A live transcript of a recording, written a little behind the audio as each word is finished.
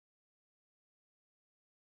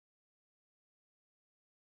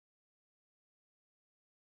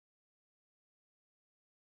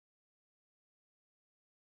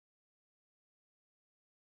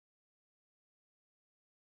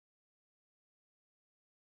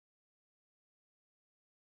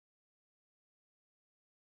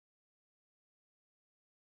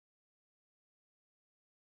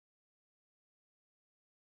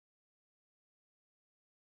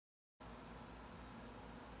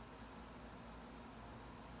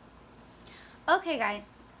Okay guys,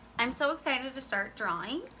 I'm so excited to start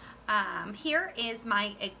drawing. Here is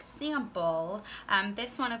my example.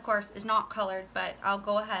 This one of course is not colored, but I'll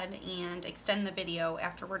go ahead and extend the video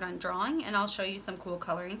after we're done drawing and I'll show you some cool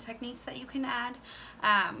coloring techniques that you can add.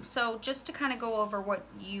 So just to kind of go over what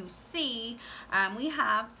you see, we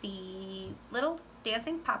have the little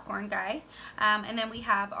dancing popcorn guy, and then we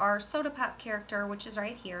have our soda pop character, which is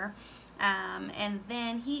right here. And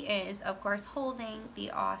then he is of course holding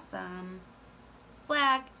the awesome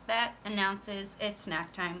flag that announces it's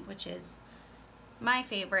snack time, which is my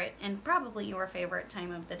favorite and probably your favorite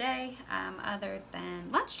time of the day, other than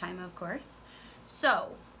lunchtime of course.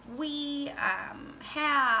 So we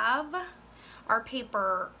have our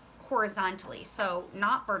paper horizontally, so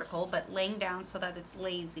not vertical but laying down so that it's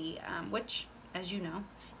lazy, which as you know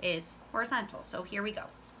is horizontal. So here we go.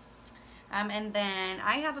 And then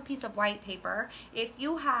I have a piece of white paper. If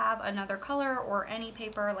you have another color or any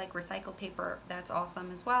paper like recycled paper, that's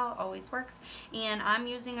awesome as well, always works. And I'm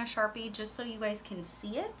using a Sharpie just so you guys can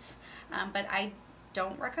see it, but I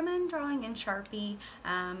don't recommend drawing in Sharpie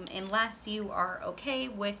unless you are okay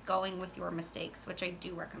with going with your mistakes, which I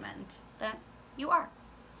do recommend that you are.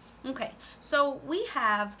 Okay, so we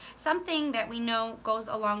have something that we know goes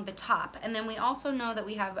along the top, and then we also know that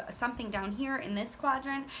we have something down here in this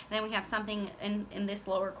quadrant, and then we have something in this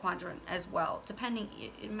lower quadrant as well, depending,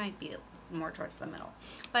 it might be more towards the middle.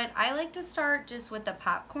 But I like to start just with the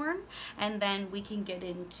popcorn, and then we can get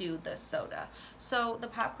into the soda. So the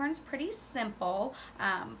popcorn's pretty simple,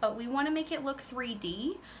 but we want to make it look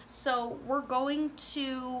 3D, so we're going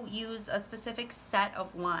to use a specific set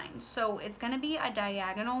of lines. So it's going to be a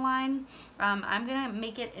diagonal line. I'm going to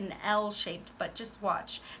make it an L shaped, but just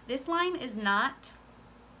watch. This line is not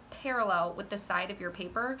parallel with the side of your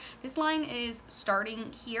paper. This line is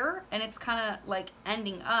starting here and it's kind of like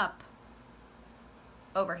ending up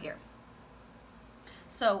over here.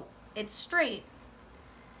 So it's straight,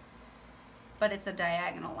 but it's a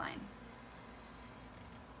diagonal line.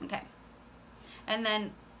 Okay. And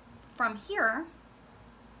then from here,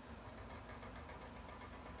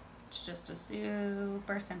 it's just a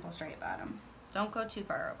super simple straight bottom. Don't go too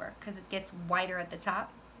far over because it gets wider at the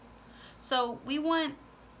top. So we want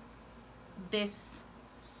this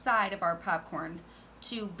side of our popcorn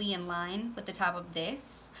to be in line with the top of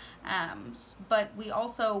this. But we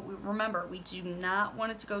also, remember, we do not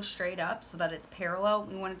want it to go straight up so that it's parallel.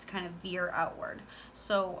 We want it to kind of veer outward.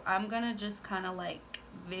 So I'm gonna just kind of like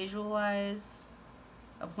visualize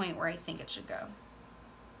a point where I think it should go.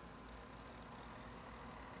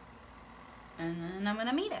 And then I'm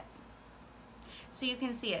gonna meet it. So you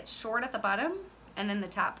can see it's short at the bottom and then the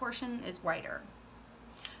top portion is wider.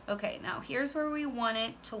 Okay, now here's where we want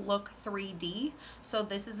it to look 3D. So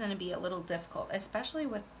this is gonna be a little difficult, especially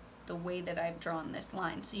with the way that I've drawn this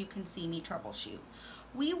line, so you can see me troubleshoot.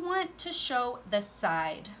 We want to show the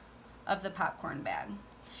side of the popcorn bag.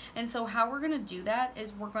 And so how we're gonna do that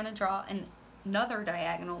is we're gonna draw another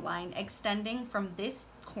diagonal line extending from this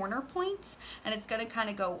corner point, and it's gonna kind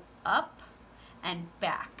of go up and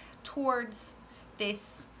back towards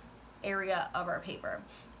this area of our paper.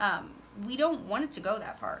 We don't want it to go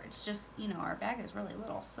that far. It's just, you know, our bag is really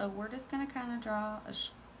little. So we're just gonna kind of draw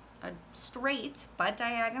a straight but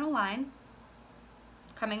diagonal line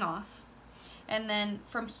coming off. And then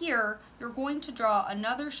from here, you're going to draw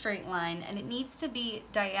another straight line, and it needs to be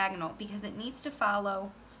diagonal because it needs to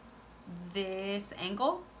follow this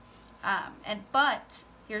angle. But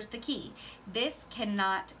here's the key. This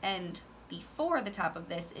cannot end before the top of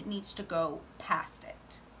this. It needs to go past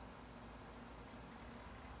it.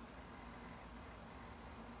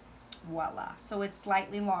 Voila. So it's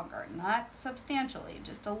slightly longer, not substantially,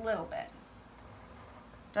 just a little bit.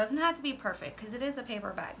 Doesn't have to be perfect because it is a paper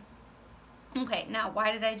bag. Okay, now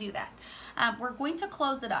why did I do that? We're going to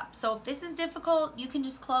close it up. So if this is difficult, you can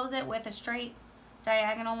just close it with a straight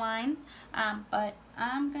diagonal line. But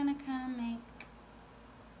I'm gonna kind of make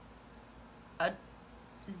a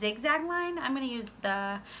zigzag line. I'm gonna use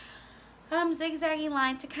the zigzaggy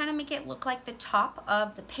line to kind of make it look like the top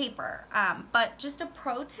of the paper. But just a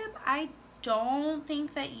pro tip, I don't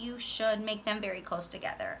think that you should make them very close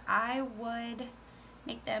together. I would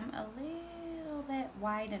make them a little bit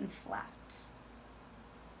wide and flat.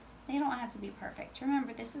 They don't have to be perfect.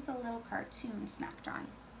 Remember, this is a little cartoon snack drawing.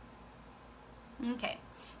 Okay,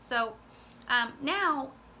 so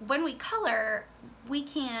now when we color, we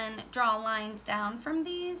can draw lines down from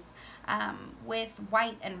these with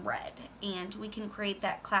white and red, and we can create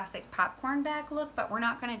that classic popcorn bag look, but we're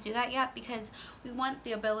not going to do that yet because we want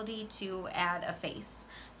the ability to add a face.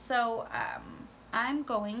 So I'm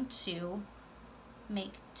going to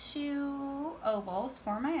make 2 ovals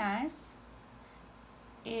for my eyes,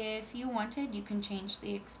 if you wanted, you can change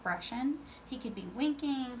the expression. He could be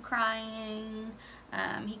winking, crying,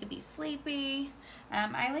 he could be sleepy.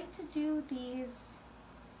 I like to do these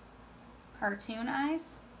cartoon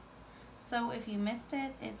eyes. So if you missed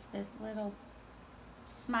it, it's this little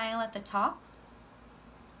smile at the top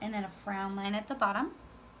and then a frown line at the bottom.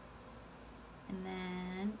 And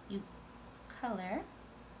then you color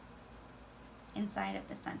inside of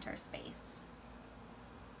the center space.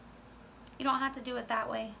 You don't have to do it that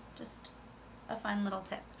way, just a fun little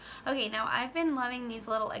tip. Okay, now I've been loving these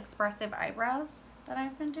little expressive eyebrows that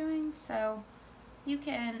I've been doing, so you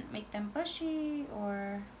can make them bushy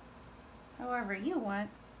or however you want.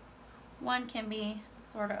 One can be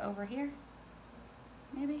sort of over here,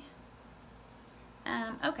 maybe.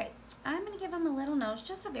 Okay, I'm gonna give him a little nose,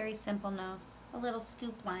 just a very simple nose, a little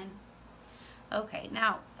scoop line. Okay,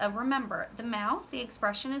 now remember, the mouth, the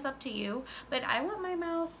expression is up to you, but I want my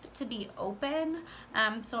mouth to be open,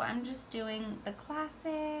 so I'm just doing the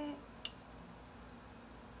classic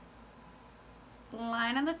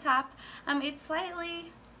line on the top. It's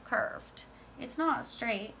slightly curved. It's not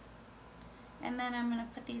straight. And then I'm gonna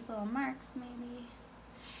put these little marks maybe.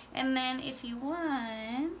 And then if you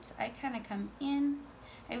want, I kind of come in.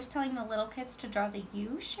 I was telling the little kids to draw the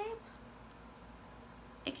U shape.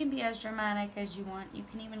 It can be as dramatic as you want. You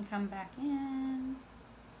can even come back in.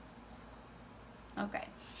 Okay,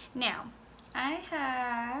 now I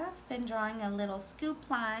have been drawing a little scoop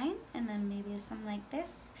line and then maybe something like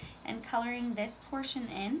this and coloring this portion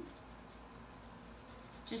in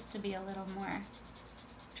just to be a little more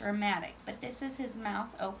dramatic. But this is his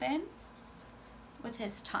mouth open with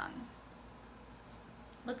his tongue.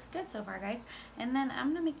 Looks good so far, guys. And then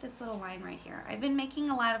I'm gonna make this little line right here. I've been making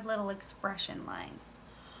a lot of little expression lines.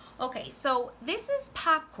 Okay, so this is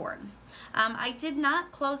popcorn. I did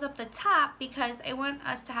not close up the top because I want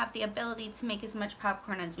us to have the ability to make as much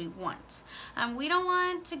popcorn as we want. We don't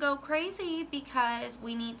want to go crazy because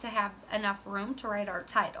we need to have enough room to write our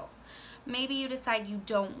title. Maybe you decide you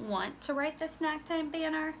don't want to write the snack time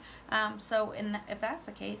banner, so if that's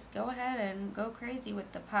the case, go ahead and go crazy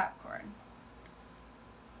with the popcorn.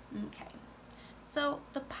 Okay, so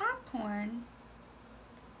the popcorn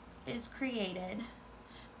is created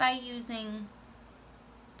by using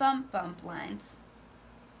bump lines.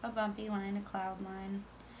 A bumpy line, a cloud line.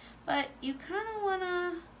 But you kind of want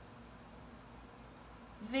to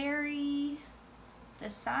vary the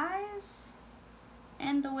size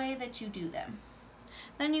and the way that you do them.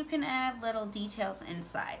 Then you can add little details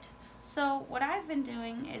inside. So what I've been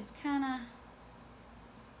doing is kind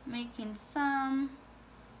of making some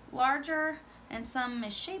larger and some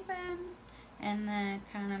misshapen, and then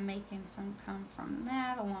kind of making some come from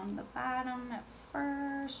that along the bottom at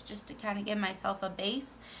first, just to kind of give myself a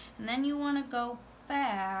base. And then you want to go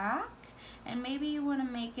back and maybe you want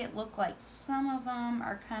to make it look like some of them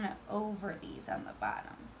are kind of over these on the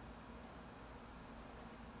bottom.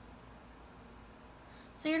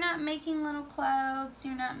 So you're not making little clouds,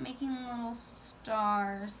 you're not making little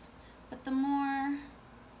stars, but the more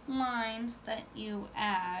lines that you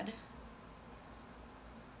add,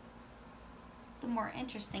 the more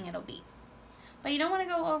interesting it'll be. But you don't want to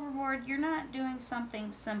go overboard. You're not doing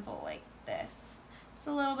something simple like this. It's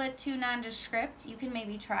a little bit too nondescript. You can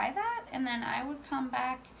maybe try that, and then I would come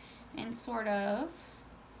back and sort of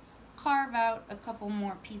carve out a couple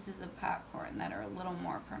more pieces of popcorn that are a little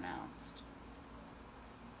more pronounced.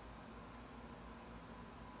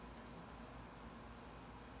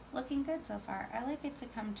 Looking good so far. I like it to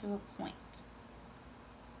come to a point.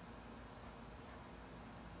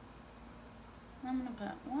 I'm going to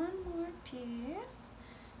put one more piece.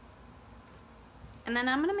 And then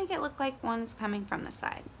I'm going to make it look like one's coming from the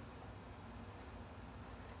side.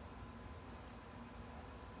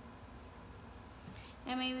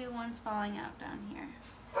 And maybe one's falling out down here.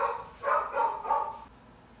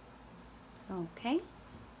 Okay.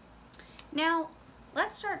 Now,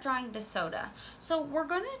 let's start drawing the soda. So we're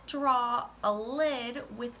going to draw a lid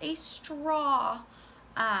with a straw,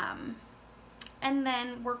 and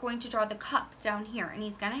then we're going to draw the cup down here, and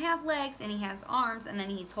he's going to have legs and he has arms, and then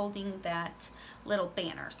he's holding that little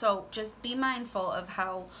banner. So just be mindful of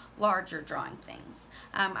how large you're drawing things.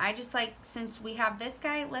 I just like, since we have this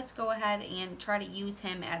guy, let's go ahead and try to use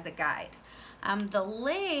him as a guide. The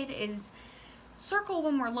lid is circle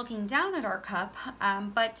when we're looking down at our cup,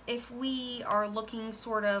 but if we are looking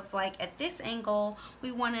sort of like at this angle,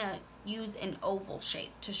 we want to use an oval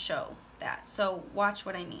shape to show that. So watch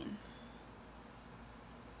what I mean.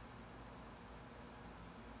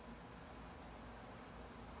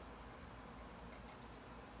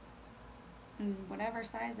 And whatever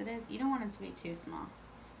size it is, you don't want it to be too small.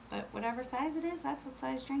 but whatever size it is, that's what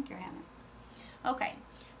size drink you're having. Okay,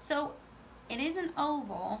 so it is an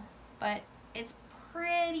oval, but it's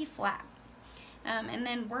pretty flat. And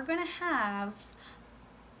then we're gonna have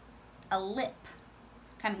a lip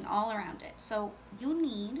coming all around it. So you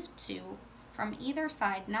need to, from either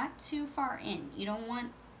side, not too far in. You don't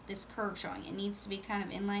want this curve showing. It needs to be kind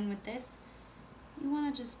of in line with this. You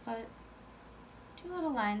want to just put 2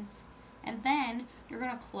 little lines, and then you're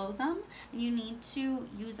going to close them. You need to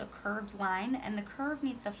use a curved line, and the curve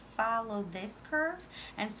needs to follow this curve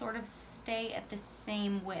and sort of stay at the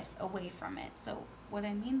same width away from it. So what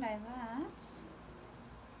I mean by that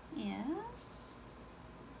is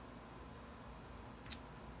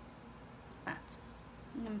that.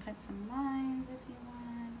 I'm going to put some lines if you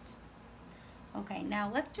want. Okay,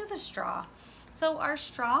 now let's do the straw. So our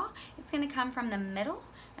straw, it's going to come from the middle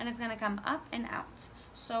and it's going to come up and out.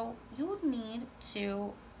 So you would need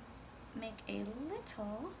to make a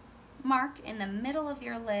little mark in the middle of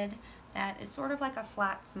your lid that is sort of like a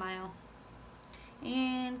flat smile.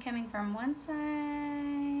 And coming from one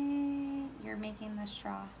side, you're making the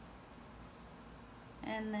straw.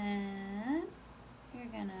 And then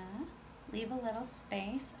you're gonna leave a little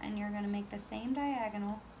space and you're gonna make the same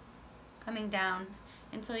diagonal coming down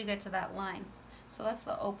until you get to that line. So that's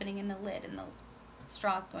the opening in the lid and the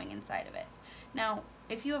straw's going inside of it. Now,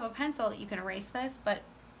 if you have a pencil, you can erase this, but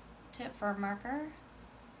tip for a marker,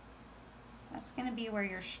 that's gonna be where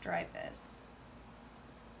your stripe is.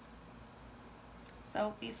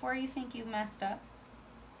 So before you think you messed up,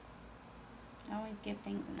 always give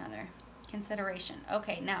things another consideration.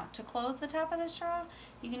 Okay, now to close the top of the straw,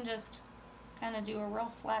 you can just kind of do a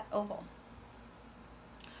real flat oval.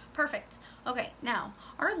 Perfect. Okay, now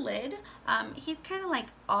our lid, he's kind of like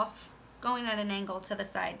off, going at an angle to the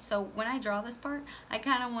side. So when I draw this part, I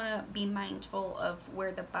kind of want to be mindful of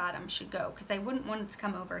where the bottom should go, because I wouldn't want it to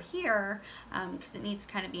come over here because it needs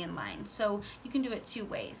to kind of be in line. So you can do it 2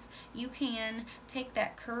 ways. You can take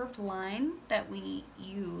that curved line that we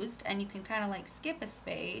used and you can kind of like skip a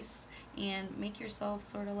space and make yourself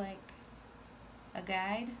sort of like a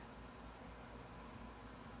guide.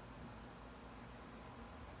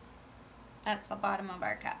 That's the bottom of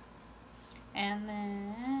our cup. And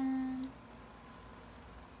then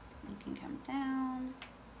you can come down.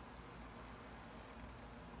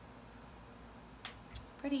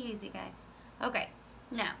 Pretty easy, guys. Okay,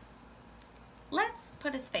 now let's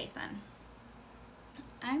put his face on.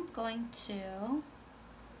 I'm going to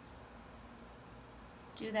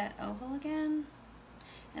do that oval again,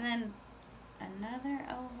 and then another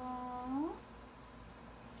oval.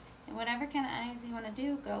 And whatever kind of eyes you want to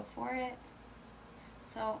do, go for it.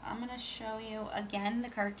 So I'm going to show you again the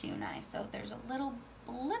cartoon eye. So there's a little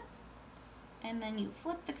blip, and then you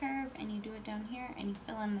flip the curve and you do it down here and you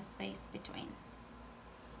fill in the space between.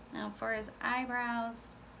 Now for his eyebrows,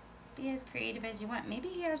 be as creative as you want. Maybe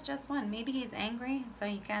he has just one. Maybe he's angry, so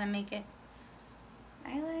you kind of make it.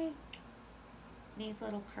 I like these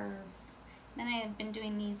little curves. Then I have been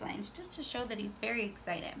doing these lines just to show that he's very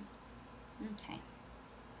excited. Okay.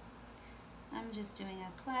 I'm just doing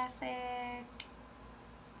a classic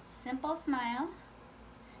simple smile,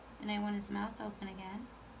 and I want his mouth open again,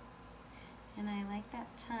 and I like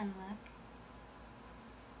that tongue look.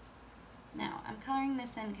 Now I'm coloring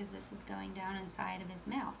this in because this is going down inside of his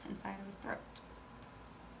mouth, inside of his throat.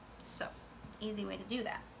 So easy way to do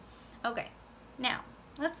that. Okay, now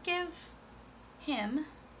let's give him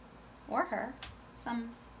or her some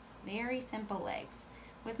very simple legs.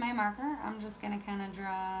 With my marker, I'm just going to kind of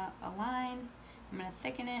draw a line, I'm going to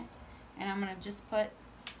thicken it, and I'm going to just put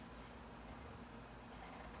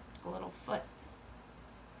a little foot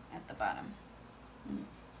at the bottom.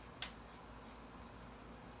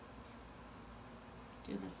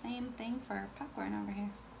 Do the same thing for popcorn over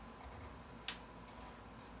here.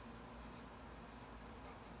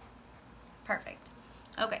 Perfect.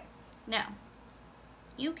 Okay, now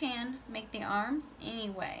you can make the arms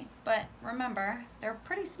any way, but remember, they're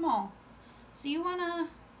pretty small. So you want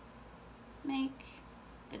to make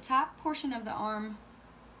the top portion of the arm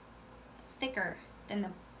thicker than the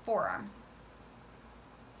forearm.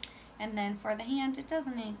 And then for the hand, it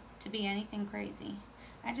doesn't need to be anything crazy.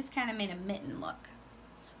 I just kind of made a mitten look.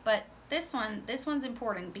 But this one's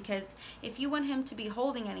important, because if you want him to be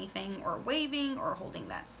holding anything or waving or holding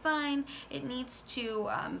that sign, it needs to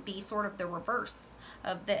be sort of the reverse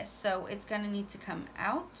of this. So it's going to need to come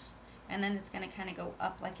out, and then it's going to kind of go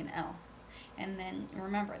up like an L. And then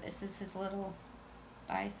remember, this is his little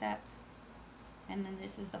bicep, and then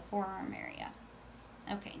this is the forearm area.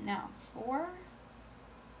 Okay, now for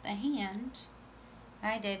the hand,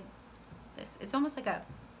 I did this. It's almost like a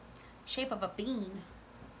shape of a bean.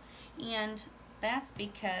 And that's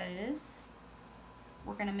because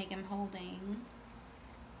we're gonna make him holding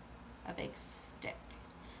a big stick.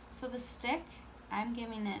 So the stick, I'm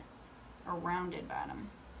giving it a rounded bottom.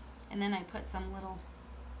 And then I put some little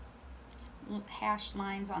hash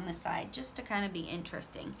lines on the side just to kind of be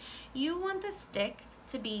interesting. You want the stick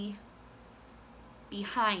to be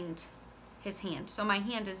behind his hand. So my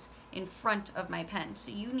hand is in front of my pen.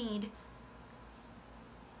 So you need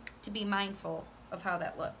to be mindful of how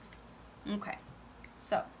that looks. Okay,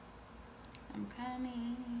 so I'm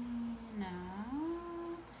coming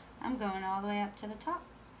now. I'm going all the way up to the top.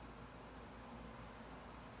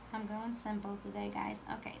 I'm going simple today, guys.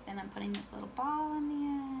 Okay, then I'm putting this little ball in the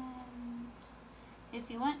end.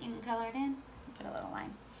 If you want, you can color it in. Put a little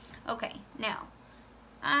line. Okay, now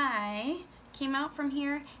I came out from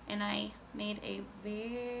here and I made a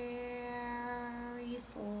very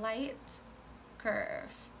slight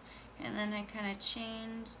curve. And then I kind of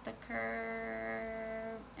changed the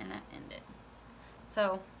curve and I ended.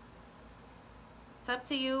 So it's up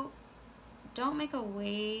to you. Don't make a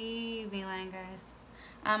wavy line, guys.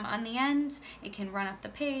 On the end, it can run up the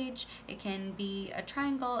page, it can be a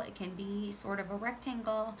triangle, it can be sort of a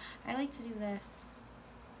rectangle. I like to do this.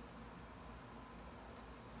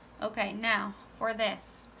 Okay, now for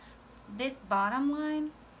this bottom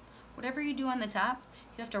line, whatever you do on the top,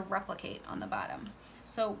 you have to replicate on the bottom.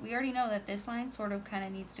 So we already know that this line sort of kind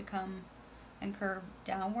of needs to come and curve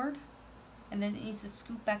downward, and then it needs to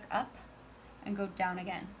scoop back up and go down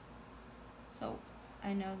again. So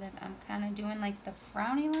I know that I'm kind of doing like the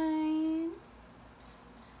frowny line.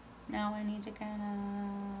 Now I need to kind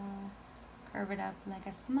of curve it up like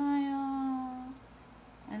a smile,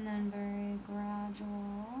 and then very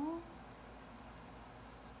gradual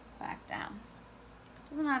back down.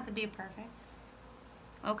 Doesn't have to be perfect.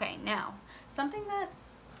 Okay, now something that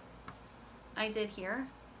I did here,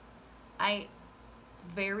 I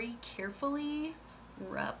very carefully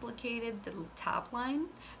replicated the top line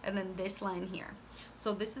and then this line here.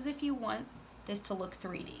 So this is if you want this to look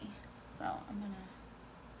 3D. So I'm gonna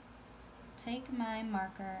take my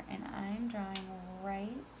marker and I'm drawing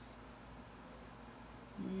right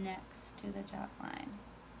next to the top line,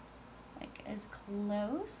 like as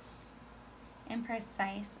close and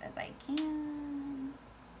precise as I can.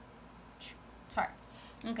 Sorry.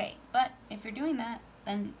 Okay, but if you're doing that,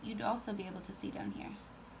 then you'd also be able to see down here.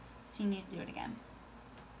 So you need to do it again.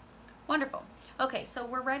 Wonderful. Okay, so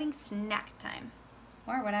we're writing snack time,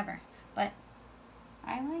 or whatever, but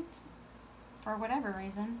I liked, for whatever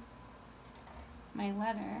reason, my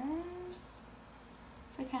letters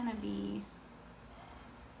to kind of be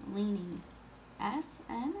leaning. S,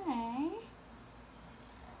 N, A,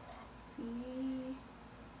 C,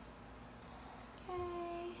 K,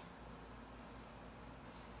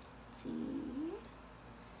 T,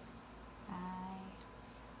 I,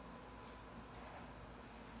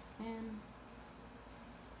 M,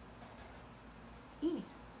 E.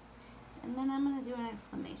 And then I'm going to do an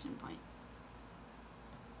exclamation point.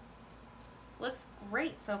 Looks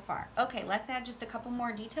great so far. Okay, let's add just a couple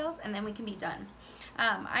more details and then we can be done.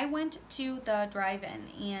 I went to the drive-in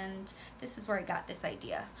and this is where I got this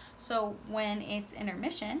idea. So when it's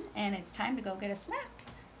intermission and it's time to go get a snack,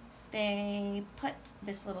 they put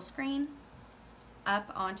this little screen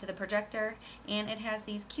up onto the projector and it has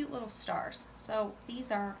these cute little stars. So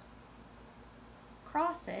these are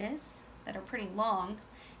crosses that are pretty long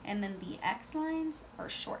and then the X lines are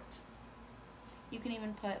short. You can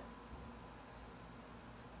even put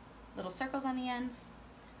little circles on the ends.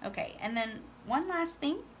 Okay, and then one last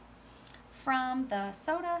thing from the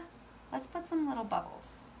soda, let's put some little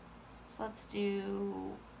bubbles. So let's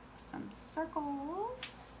do some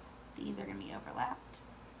circles. These are gonna be overlapped.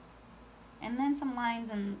 And then some lines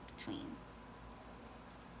in between.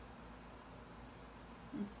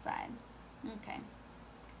 Inside. Okay.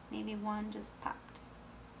 Maybe one just popped.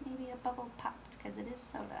 Maybe a bubble popped because it is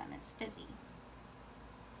soda and it's fizzy.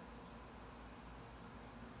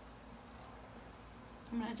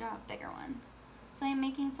 I'm going to draw a bigger one. So I'm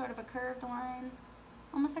making sort of a curved line,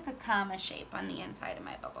 almost like a comma shape on the inside of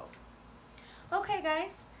my bubbles. Okay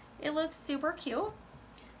guys, it looks super cute.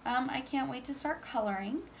 I can't wait to start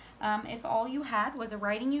coloring. If all you had was a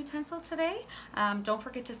writing utensil today, don't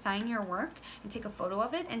forget to sign your work and take a photo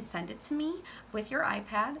of it and send it to me with your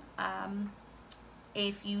iPad.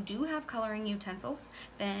 If you do have coloring utensils,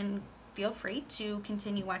 then feel free to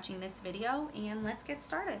continue watching this video and let's get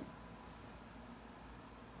started.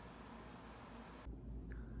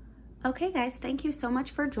 Okay guys, thank you so much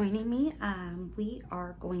for joining me. We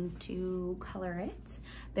are going to color it.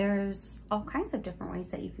 There's all kinds of different ways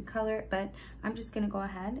that you could color it, but I'm just gonna go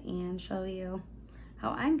ahead and show you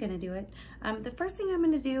how I'm gonna do it. The first thing I'm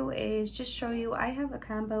gonna do is just show you, I have a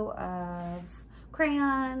combo of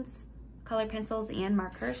crayons, colored pencils, and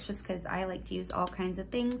markers, just because I like to use all kinds of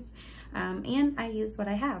things, and I use what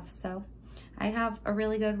I have. So I have a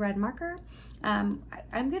really good red marker. I'm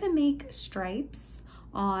gonna make stripes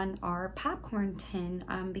on our popcorn tin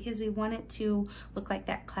because we want it to look like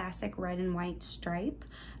that classic red and white stripe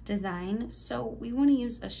design. So we want to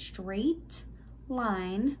use a straight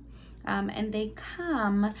line, and they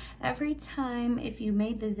come every time if you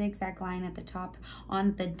made the zigzag line at the top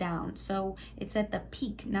on the down. So it's at the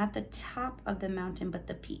peak, not the top of the mountain, but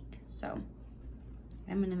the peak. So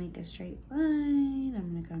I'm gonna make a straight line.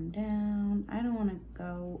 I'm gonna come down. I don't want to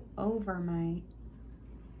go over my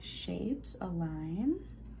shapes. A line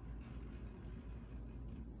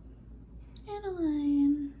and a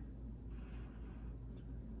line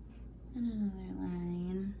and another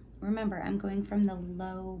line. Remember, I'm going from the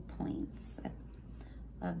low points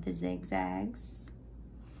of the zigzags,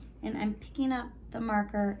 and I'm picking up the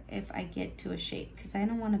marker if I get to a shape, because I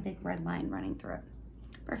don't want a big red line running through it.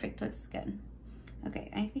 Perfect, looks good.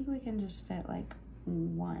 Okay, I think we can just fit like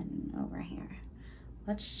one over here.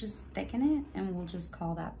 Let's just thicken it and we'll just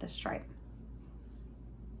call that the stripe.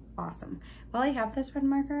 Awesome. While I have this red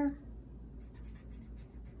marker,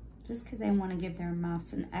 just because I want to give their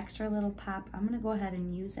mouths an extra little pop, I'm going to go ahead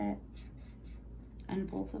and use it on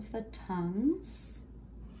both of the tongues.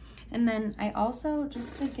 And then I also,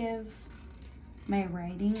 just to give my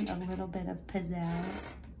writing a little bit of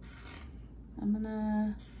pizzazz, I'm going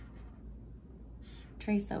to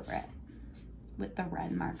trace over it with the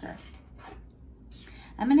red marker.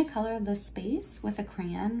 I'm going to color the space with a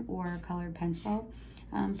crayon or a colored pencil,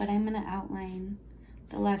 but I'm going to outline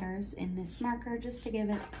the letters in this marker just to give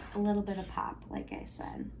it a little bit of pop, like I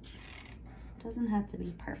said. It doesn't have to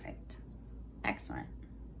be perfect. Excellent.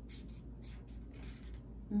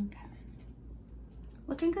 Okay.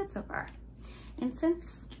 Looking good so far. And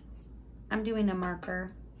since I'm doing a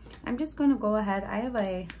marker, I'm just going to go ahead. I have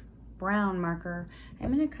a brown marker.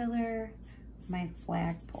 I'm going to color my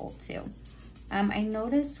flagpole too. I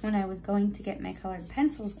noticed when I was going to get my colored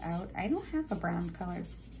pencils out, I don't have a brown colored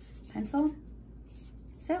pencil,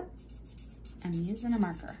 so I'm using a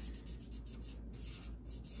marker.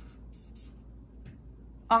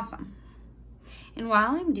 Awesome. And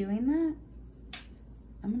while I'm doing that,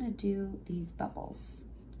 I'm gonna do these bubbles.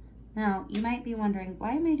 Now, you might be wondering,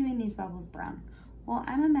 why am I doing these bubbles brown? Well,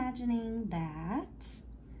 I'm imagining that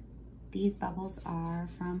these bubbles are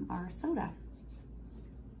from our soda.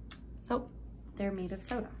 So they're made of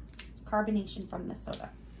soda, carbonation from the soda.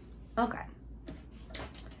 Okay,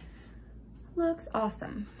 looks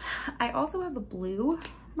awesome. I also have a blue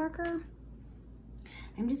marker.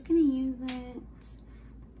 I'm just gonna use it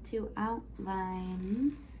to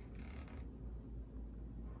outline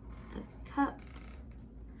the cup.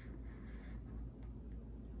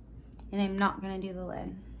 And I'm not gonna do the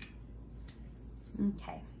lid.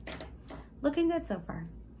 Okay, looking good so far.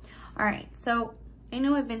 All right, so I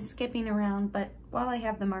know I've been skipping around, but while I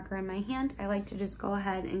have the marker in my hand, I like to just go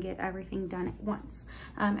ahead and get everything done at once.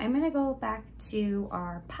 I'm gonna go back to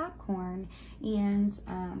our popcorn, and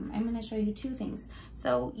I'm gonna show you two things.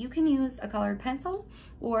 So you can use a colored pencil,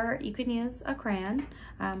 or you can use a crayon,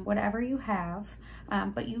 whatever you have,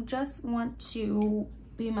 but you just want to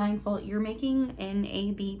be mindful, you're making an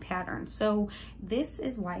A-B pattern. So this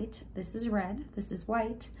is white, this is red, this is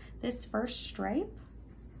white. This first stripe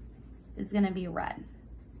is gonna be red.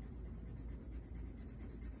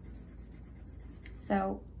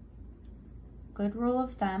 So, good rule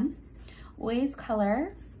of thumb, always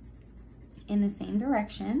color in the same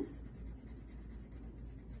direction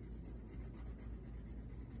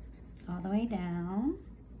all the way down.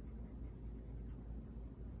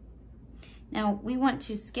 Now, we want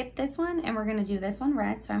to skip this one, and we're gonna do this one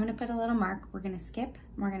red, so I'm gonna put a little mark. We're gonna skip,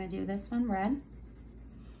 and we're gonna do this one red.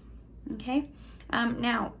 Okay,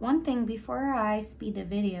 now, one thing before I speed the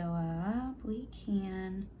video up, we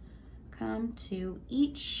can come to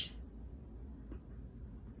each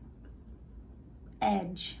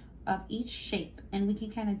edge of each shape, and we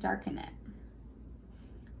can kind of darken it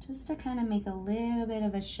just to kind of make a little bit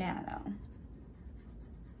of a shadow.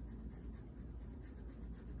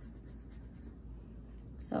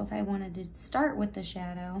 So if I wanted to start with the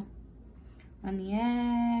shadow on the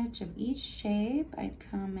edge of each shape, I'd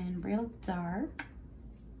come in real dark.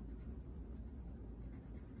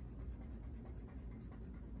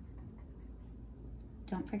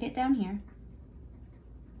 Don't forget down here.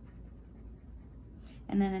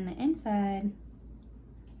 And then in the inside,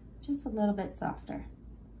 just a little bit softer.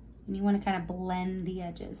 And you want to kind of blend the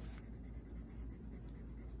edges.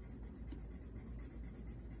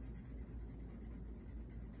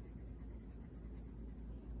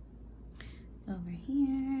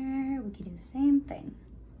 here, we could do the same thing.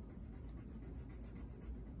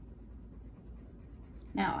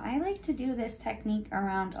 Now, I like to do this technique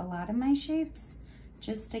around a lot of my shapes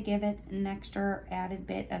just to give it an extra added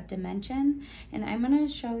bit of dimension. And I'm gonna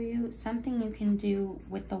show you something you can do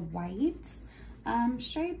with the white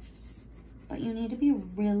stripes, but you need to be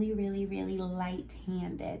really, really, really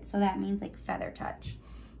light-handed. So that means like feather touch.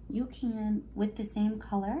 You can, with the same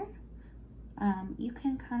color, you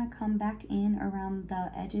can kind of come back in around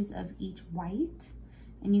the edges of each white,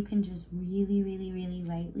 and you can just really, really, really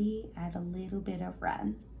lightly add a little bit of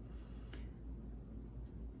red.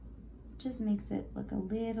 Just makes it look a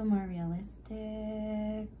little more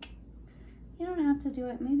realistic. You don't have to do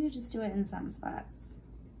it, maybe you just do it in some spots.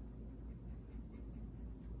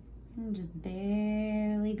 I'm just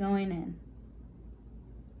barely going in.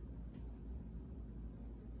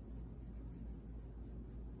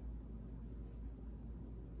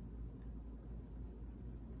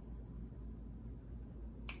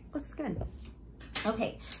 Looks good.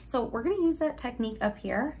 Okay, so we're gonna use that technique up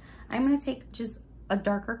here. I'm gonna take just a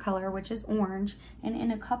darker color, which is orange, and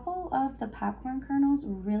in a couple of the popcorn kernels,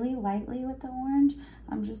 really lightly with the orange,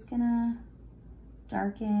 I'm just gonna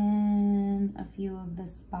darken a few of the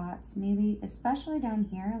spots, maybe especially down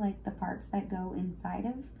here, like the parts that go inside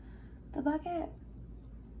of the bucket,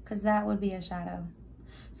 because that would be a shadow.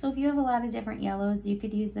 So if you have a lot of different yellows, you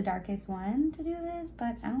could use the darkest one to do this,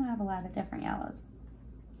 but I don't have a lot of different yellows.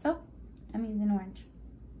 So I'm using orange.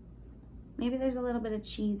 Maybe there's a little bit of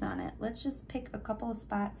cheese on it. Let's just pick a couple of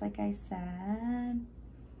spots, like I said,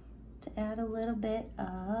 to add a little bit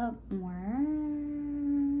of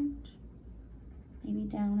orange. Maybe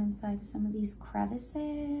down inside some of these crevices.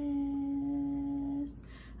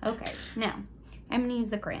 Okay, now I'm gonna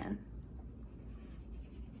use a crayon.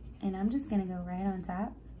 And I'm just gonna go right on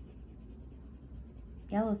top.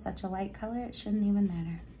 Yellow's such a light color, it shouldn't even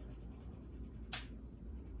matter.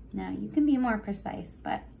 Now you can be more precise,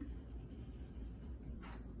 but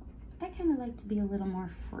I kind of like to be a little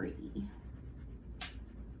more free.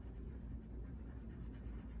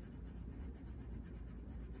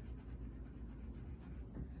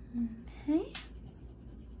 Okay.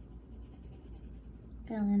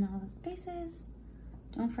 Fill in all the spaces.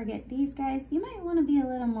 Don't forget these guys. You might want to be a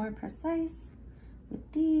little more precise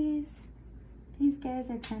with these. These guys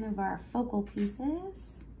are kind of our focal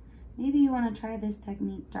pieces. Maybe you want to try this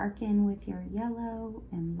technique, darken with your yellow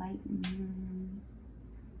and lighten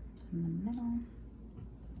in the middle.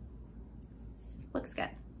 Looks good.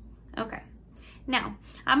 Okay. Now,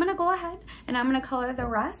 I'm going to go ahead and I'm going to color the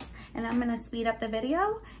rest, and I'm going to speed up the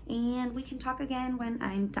video, and we can talk again when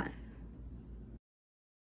I'm done.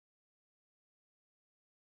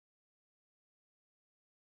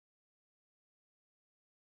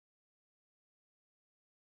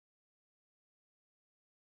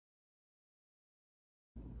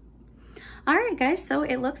 All right, guys, so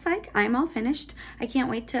it looks like I'm all finished. I can't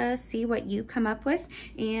wait to see what you come up with.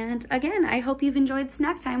 And again, I hope you've enjoyed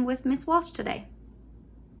snack time with Miss Walsh today.